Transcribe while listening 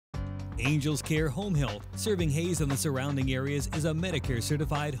Angels Care Home Health, serving Hayes and the surrounding areas, is a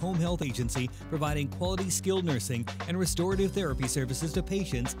Medicare-certified home health agency providing quality skilled nursing and restorative therapy services to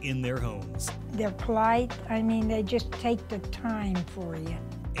patients in their homes. They're polite. I mean, they just take the time for you.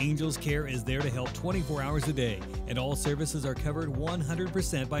 Angels Care is there to help 24 hours a day, and all services are covered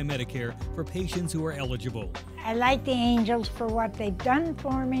 100% by Medicare for patients who are eligible. I like the Angels for what they've done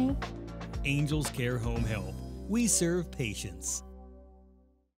for me. Angels Care Home Health. We serve patients.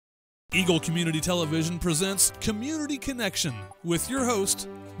 Eagle Community Television presents Community Connection with your host,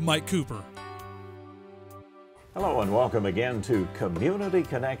 Mike Cooper. Hello and welcome again to Community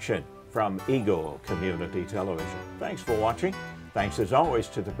Connection from Eagle Community Television. Thanks for watching. Thanks as always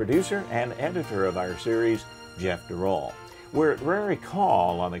to the producer and editor of our series, Jeff Durall. We're at Rary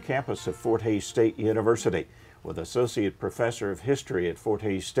Call on the campus of Fort Hays State University with Associate Professor of History at Fort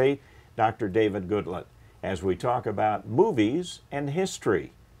Hays State, Dr. David Goodlett, as we talk about movies and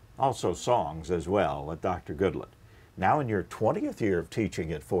history. Also songs as well with Dr. Goodlett. Now in your 20th year of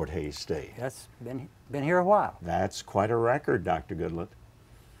teaching at Fort Hays State. That's been here a while. That's quite a record, Dr. Goodlett.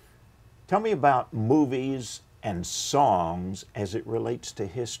 Tell me about movies and songs as it relates to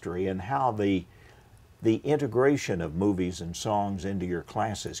history and how the integration of movies and songs into your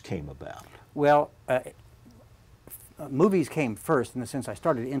classes came about. Well, movies came first in the sense I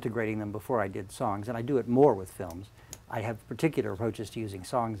started integrating them before I did songs, and I do it more with films. I have particular approaches to using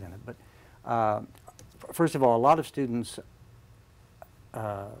songs in it, but first of all, a lot of students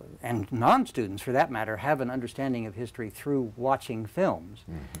and non-students for that matter have an understanding of history through watching films,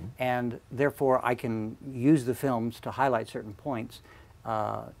 and therefore I can use the films to highlight certain points,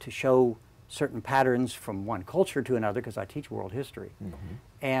 to show certain patterns from one culture to another, because I teach world history,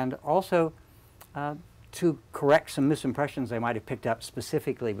 and also to correct some misimpressions they might have picked up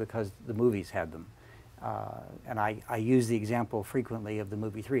specifically because the movies had them. And I use the example frequently of the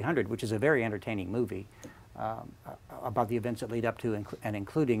movie 300, which is a very entertaining movie about the events that lead up to and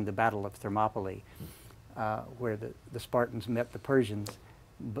including the Battle of Thermopylae, where the Spartans met the Persians.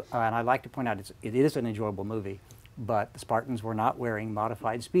 And I like to point out it is an enjoyable movie, but the Spartans were not wearing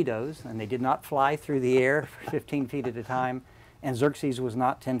modified Speedos, and they did not fly through the air for 15 feet at a time, and Xerxes was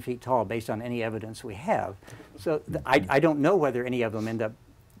not 10 feet tall based on any evidence we have. So I don't know whether any of them end up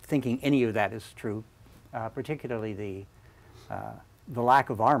thinking any of that is true. Particularly the lack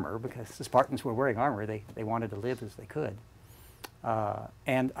of armor, because the Spartans were wearing armor. They wanted to live as they could.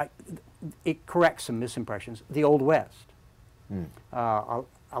 And it corrects some misimpressions. The Old West. A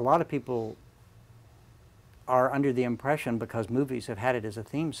lot of people are under the impression, because movies have had it as a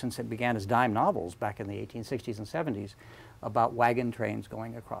theme since it began as dime novels back in the 1860s and 70s, about wagon trains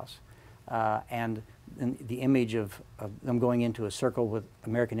going across. And the image of them going into a circle with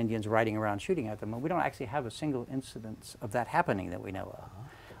American Indians riding around shooting at them. And we don't actually have a single incidence of that happening that we know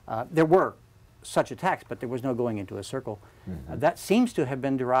of. There were such attacks, but there was no going into a circle. That seems to have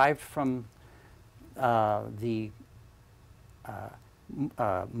been derived from the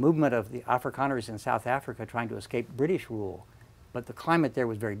movement of the Afrikaners in South Africa trying to escape British rule. But the climate there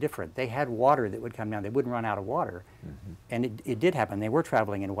was very different. They had water that would come down. They wouldn't run out of water. And it did happen. They were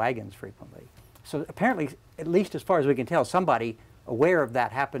traveling in wagons frequently. So apparently, at least as far as we can tell, somebody aware of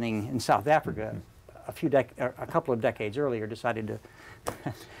that happening in South Africa a couple of decades earlier decided to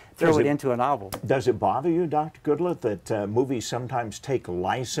throw it into a novel. Does it bother you, Dr. Goodlett, that movies sometimes take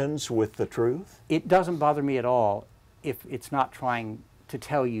license with the truth? It doesn't bother me at all if it's not trying to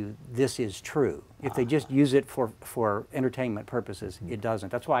tell you this is true. If they just use it for entertainment purposes, it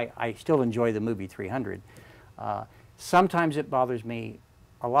doesn't. That's why I still enjoy the movie 300. Sometimes it bothers me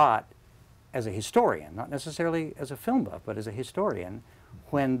a lot as a historian, not necessarily as a film buff, but as a historian,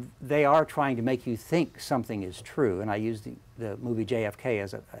 when they are trying to make you think something is true. And I use the movie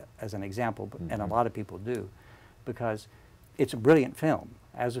JFK as an example, and a lot of people do, because it's a brilliant film.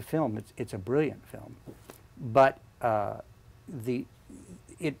 As a film, it's a brilliant film. But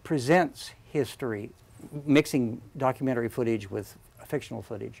it presents history, mixing documentary footage with fictional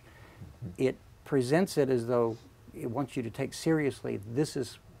footage. It presents it as though it wants you to take seriously, this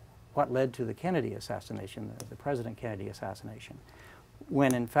is what led to the Kennedy assassination, the President Kennedy assassination,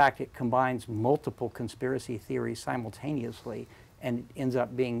 when in fact it combines multiple conspiracy theories simultaneously and ends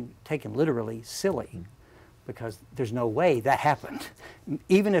up being taken literally silly, because there's no way that happened.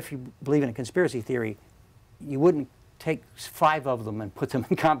 Even if you believe in a conspiracy theory, you wouldn't take 5 of them and put them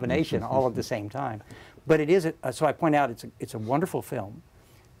in combination all at the same time. But it is, so I point out it's a wonderful film,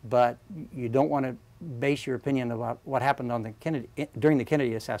 but you don't want to base your opinion about what happened on during the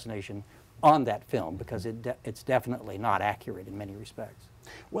Kennedy assassination on that film, because it's definitely not accurate in many respects.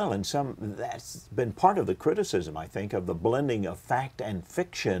 Well, that's been part of the criticism, I think, of the blending of fact and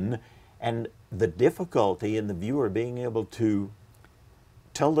fiction and the difficulty in the viewer being able to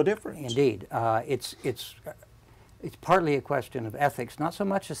tell the difference. Indeed. It's partly a question of ethics, not so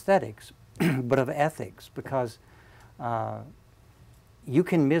much aesthetics, but of ethics, because you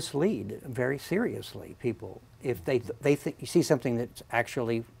can mislead very seriously people if they think you see something that's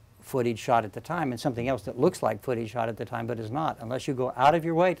actually footage shot at the time and something else that looks like footage shot at the time but is not, unless you go out of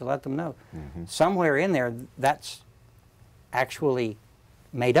your way to let them know. Somewhere in there that's actually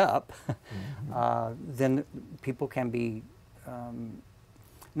made up, then people can be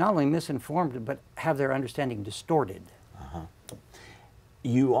not only misinformed but have their understanding distorted.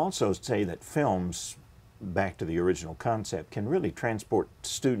 You also say that films, back to the original concept, can really transport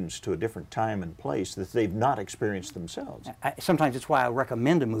students to a different time and place that they've not experienced themselves. Sometimes it's why I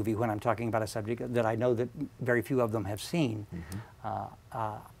recommend a movie when I'm talking about a subject that I know that very few of them have seen.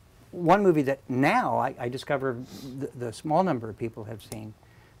 One movie that now I discover the small number of people have seen,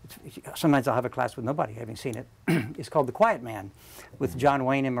 sometimes I'll have a class with nobody having seen it, is called The Quiet Man, with John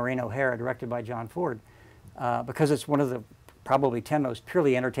Wayne and Maureen O'Hara, directed by John Ford, because it's one of the probably 10 most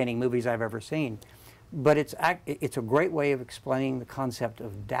purely entertaining movies I've ever seen. But it's a great way of explaining the concept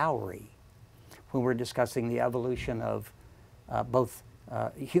of dowry when we're discussing the evolution of both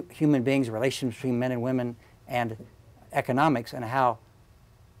human beings, relations between men and women, and economics, and how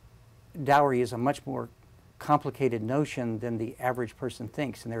dowry is a much more complicated notion than the average person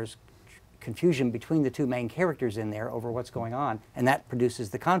thinks. And there's confusion between the two main characters in there over what's going on, and that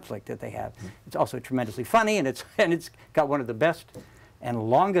produces the conflict that they have. It's also tremendously funny, and it's got one of the best and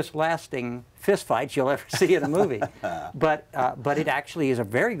longest lasting fistfights you'll ever see in a movie. But it actually is a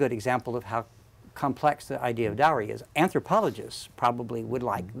very good example of how complex the idea of dowry is. Anthropologists probably would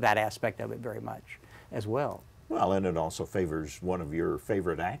like that aspect of it very much as well. Well, and it also favors one of your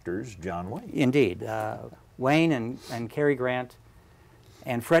favorite actors, John Wayne. Indeed. Wayne and Cary Grant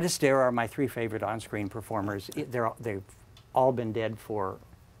and Fred Astaire are my three favorite on-screen performers. They've all been dead for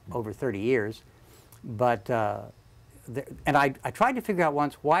over 30 years. But and I tried to figure out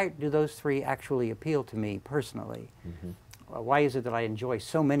once, why do those three actually appeal to me personally? Why is it that I enjoy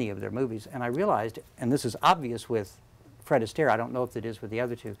so many of their movies? And I realized, and this is obvious with Fred Astaire, I don't know if it is with the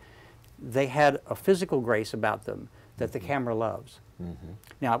other two, they had a physical grace about them that the camera loves.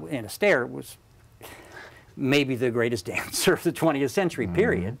 Now, and Astaire was maybe the greatest dancer of the 20th century,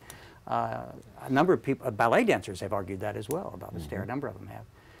 period. A number of people, ballet dancers have argued that as well about Astaire, a number of them have.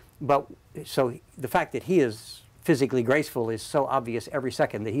 But so the fact that he is physically graceful is so obvious every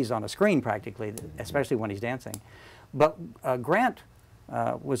second that he's on a screen practically, especially when he's dancing. But Grant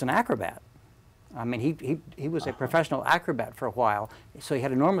was an acrobat. I mean, he was a professional acrobat for a while, so he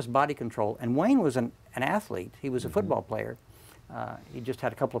had enormous body control. And Wayne was an athlete. He was a football player. He just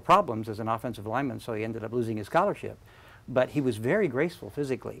had a couple of problems as an offensive lineman, so he ended up losing his scholarship. But he was very graceful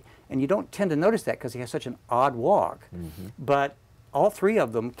physically. And you don't tend to notice that because he has such an odd walk. But all three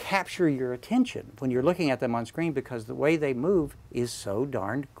of them capture your attention when you're looking at them on screen because the way they move is so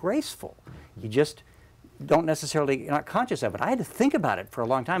darned graceful. You just don't necessarily, you're not conscious of it. I had to think about it for a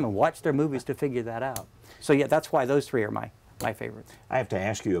long time and watch their movies to figure that out. So yeah, that's why those three are my favorites. I have to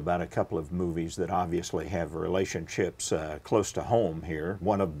ask you about a couple of movies that obviously have relationships close to home here,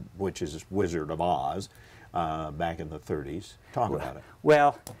 one of which is Wizard of Oz back in the 30s. Talk about it.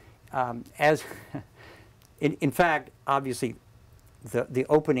 Well, in fact, obviously, the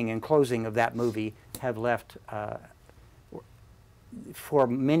opening and closing of that movie have left, for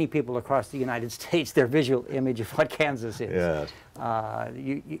many people across the United States, their visual image of what Kansas is. Yes.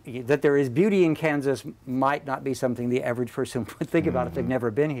 That there is beauty in Kansas might not be something the average person would think about if they've never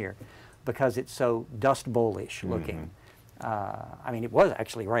been here, because it's so Dust Bowl-ish looking. I mean, it was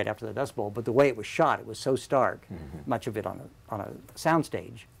actually right after the Dust Bowl, but the way it was shot, it was so stark, much of it on a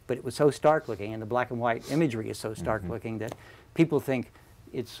soundstage, but it was so stark looking, and the black and white imagery is so stark looking that people think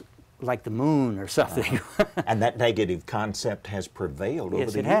it's like the moon or something. And that negative concept has prevailed over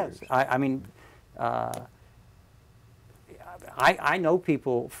the years. Yes, it has. I mean, I know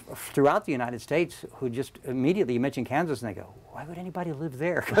people throughout the United States who just immediately, you mention Kansas and they go, why would anybody live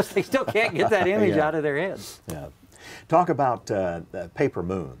there? Because they still can't get that image out of their heads. Yeah. Talk about Paper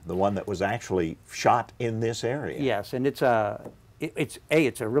Moon, the one that was actually shot in this area. Yes, and it's a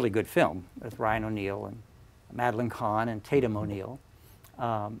really good film with Ryan O'Neal and Madeline Kahn and Tatum O'Neal.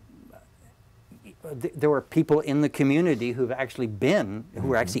 There were people in the community who've actually been, who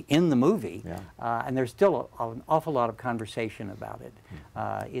were actually in the movie, and there's still an awful lot of conversation about it.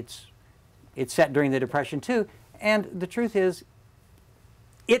 It's set during the Depression too, and the truth is,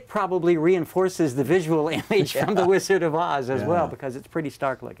 it probably reinforces the visual image from The Wizard of Oz as well, because it's pretty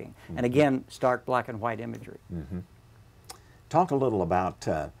stark looking, and again, stark black and white imagery. Talk a little about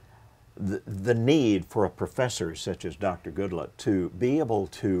the need for a professor such as Dr. Goodlett to be able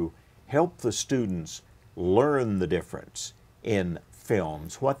to help the students learn the difference in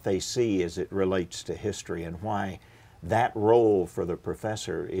films, what they see as it relates to history, and why that role for the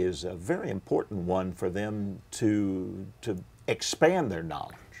professor is a very important one for them to expand their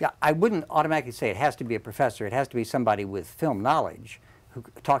knowledge. Yeah, I wouldn't automatically say it has to be a professor. It has to be somebody with film knowledge,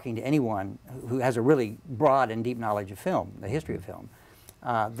 talking to anyone who has a really broad and deep knowledge of film, the history of film.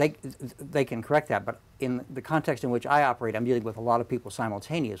 They can correct that, but in the context in which I operate, I'm dealing with a lot of people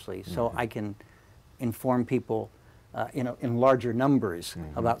simultaneously, so I can inform people in larger numbers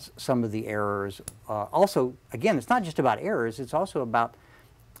about some of the errors. Also, again, it's not just about errors, it's also about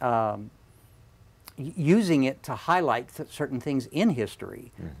using it to highlight certain things in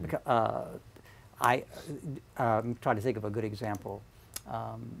history. I'm trying to think of a good example.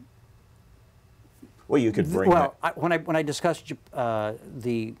 Well, you could bring when I discussed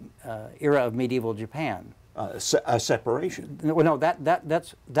the era of medieval Japan, a separation. Well, no,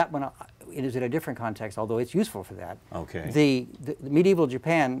 that one it is in a different context, although it's useful for that. Okay. The medieval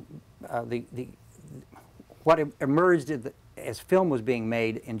Japan, what emerged as film was being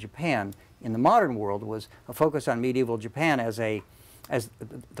made in Japan in the modern world was a focus on medieval Japan as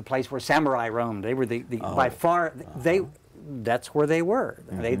the place where samurai roamed. They were by far that's where they were.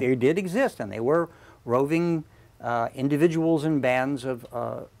 They did exist, and they were roving individuals and bands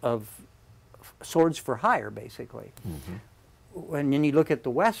of swords for hire, basically. And then you look at the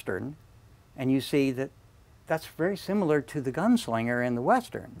Western, and you see that that's very similar to the gunslinger in the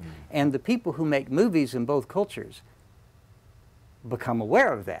Western. And the people who make movies in both cultures become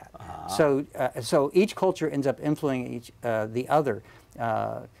aware of that. So each culture ends up influencing the other.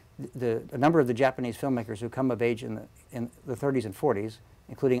 A number of the Japanese filmmakers who come of age in the 30s and 40s,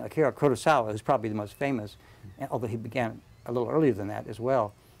 including Akira Kurosawa, who's probably the most famous, although he began a little earlier than that as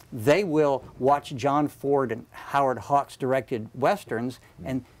well, they will watch John Ford and Howard Hawks directed Westerns,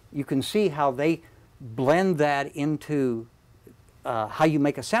 and you can see how they blend that into how you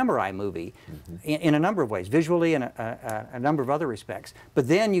make a samurai movie in a number of ways, visually and a number of other respects. But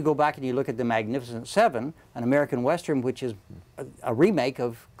then you go back and you look at The Magnificent Seven, an American Western which is a remake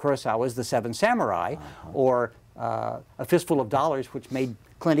of Kurosawa's The Seven Samurai, or A Fistful of Dollars, which made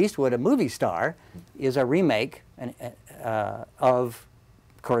Clint Eastwood a movie star, is a remake of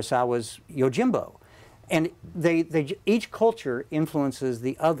Kurosawa's Yojimbo. And each culture influences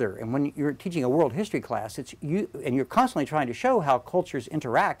the other. And when you're teaching a world history class, and you're constantly trying to show how cultures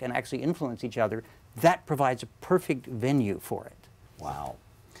interact and actually influence each other, that provides a perfect venue for it. Wow.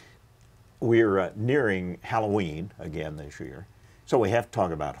 We're nearing Halloween again this year, so we have to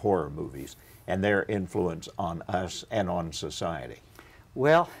talk about horror movies and their influence on us and on society.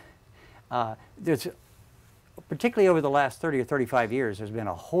 Well, there's particularly over the last 30 or 35 years, there's been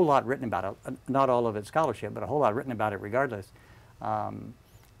a whole lot written about it, not all of it scholarship, but a whole lot written about it regardless.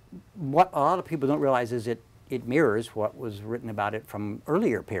 What a lot of people don't realize is it mirrors what was written about it from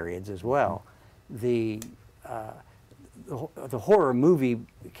earlier periods as well. The horror movie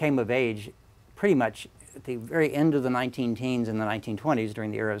came of age pretty much at the very end of the 19-teens and the 1920s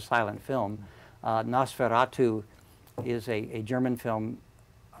during the era of silent film. Nosferatu is a German film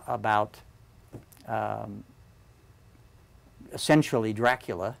about essentially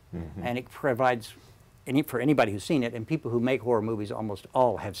Dracula, and it provides, for anybody who's seen it, and people who make horror movies almost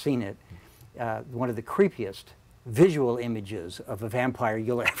all have seen it, one of the creepiest visual images of a vampire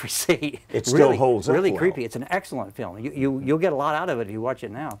you'll ever see. It still holds up really well. creepy. It's an excellent film. You'll get a lot out of it if you watch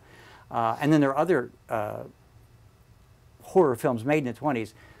it now. And then there are other horror films made in the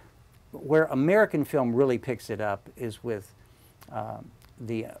 20s. Where American film really picks it up is with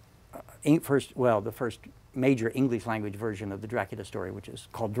the first major English language version of the Dracula story, which is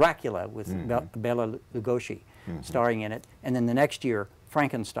called Dracula, with Bela Lugosi starring in it, and then the next year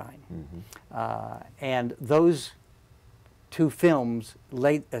Frankenstein. And those two films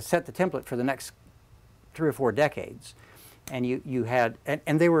set the template for the next 3 or 4 decades. And you had,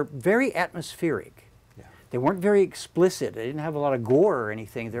 and they were very atmospheric. They weren't very explicit. They didn't have a lot of gore or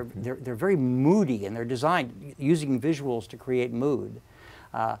anything. They're very moody, and they're designed using visuals to create mood.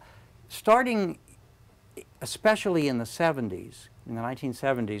 Starting especially in the 70s, in the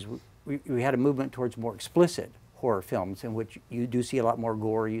 1970s, we had a movement towards more explicit horror films in which you do see a lot more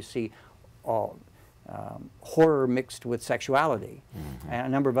gore. You see horror mixed with sexuality and a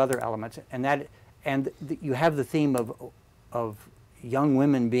number of other elements. You have the theme of young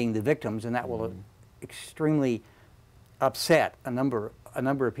women being the victims, and that will extremely upset a number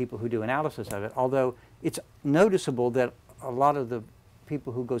of people who do analysis of it, although it's noticeable that a lot of the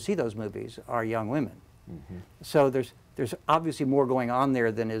people who go see those movies are young women. So there's obviously more going on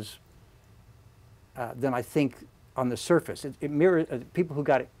there than is then I think on the surface it mirrors people who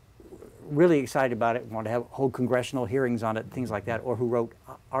got really excited about it, want to hold congressional hearings on it, things like that, or who wrote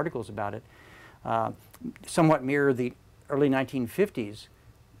articles about it, somewhat mirror the early 1950s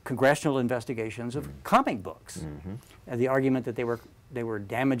congressional investigations of comic books, and the argument that they were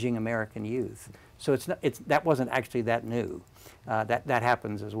damaging American youth. So that wasn't actually that new. That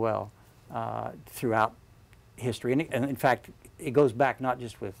happens as well throughout history, and in fact, it goes back not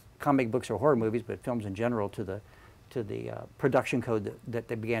just with comic books or horror movies, but films in general to the production code that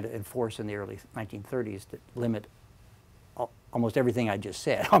they began to enforce in the early 1930s that limit almost everything I just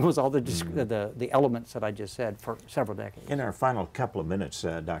said, almost all the elements that I just said for several decades. In our final couple of minutes,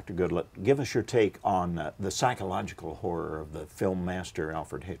 Dr. Goodlett, give us your take on the psychological horror of the film master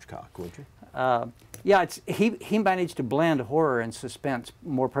Alfred Hitchcock, would you? Yeah, he managed to blend horror and suspense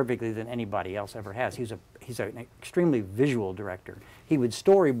more perfectly than anybody else ever has. He's an extremely visual director. He would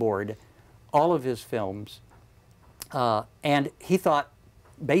storyboard all of his films, and he thought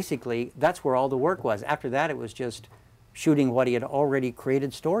basically that's where all the work was. After that, it was just shooting what he had already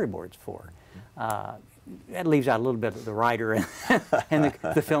created storyboards for. That leaves out a little bit of the writer and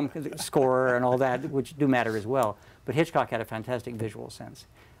the film scorer and all that, which do matter as well. But Hitchcock had a fantastic visual sense.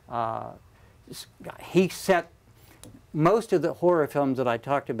 He set most of the horror films that I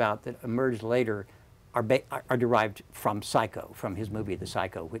talked about that emerged later are derived from Psycho, from his movie The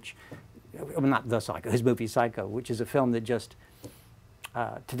Psycho, which, well, not The Psycho, his movie Psycho, which is a film that just,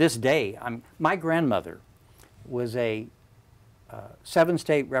 to this day, my grandmother was a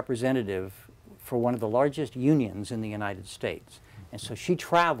 7-state representative for one of the largest unions in the United States. And so she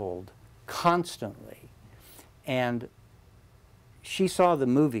traveled constantly, and she saw the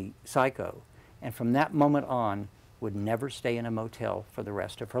movie Psycho, and from that moment on would never stay in a motel for the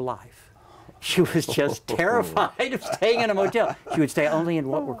rest of her life. She was just terrified of staying in a motel. She would stay only in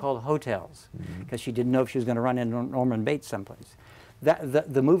what were called hotels, because she didn't know if she was going to run into Norman Bates someplace.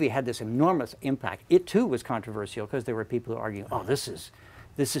 The movie had this enormous impact. It too was controversial because there were people who argued, "Oh, this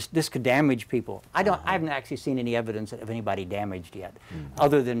could damage people." I haven't actually seen any evidence of anybody damaged yet,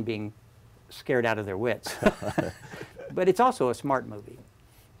 other than being scared out of their wits. But it's also a smart movie,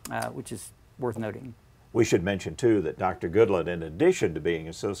 which is worth noting. We should mention too that Dr. Goodlett, in addition to being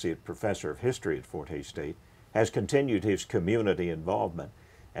Associate Professor of History at Fort Hays State, has continued his community involvement,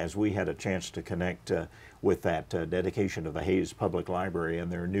 as we had a chance to connect with that dedication of the Hays Public Library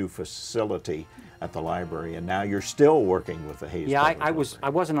and their new facility at the library. And now you're still working with the Hays Public Library. I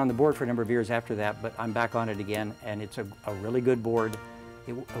wasn't on the board for a number of years after that, but I'm back on it again, and it's a really good board.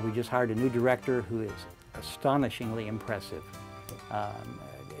 We just hired a new director who is astonishingly impressive.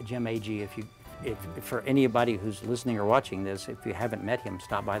 Jim Agee, if for anybody who's listening or watching this, if you haven't met him,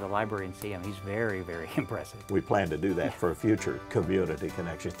 stop by the library and see him. He's very, very impressive. We plan to do that for a future Community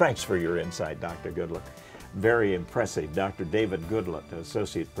Connection. Thanks for your insight, Dr. Goodlett. Very impressive. Dr. David Goodlett,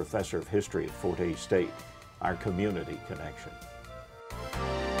 Associate Professor of History at Fort Hays State, our Community Connection.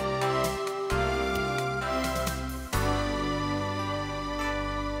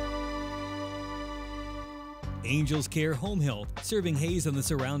 Angels Care Home Health, serving Hays and the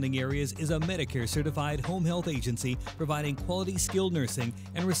surrounding areas, is a Medicare-certified home health agency providing quality skilled nursing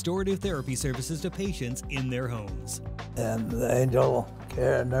and restorative therapy services to patients in their homes. And the Angel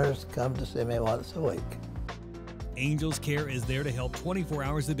Care nurse comes to see me once a week. Angels Care is there to help 24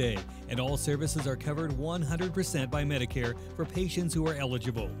 hours a day, and all services are covered 100% by Medicare for patients who are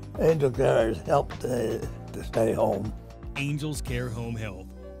eligible. Angel Care has helped to stay home. Angels Care Home Health.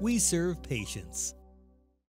 We serve patients.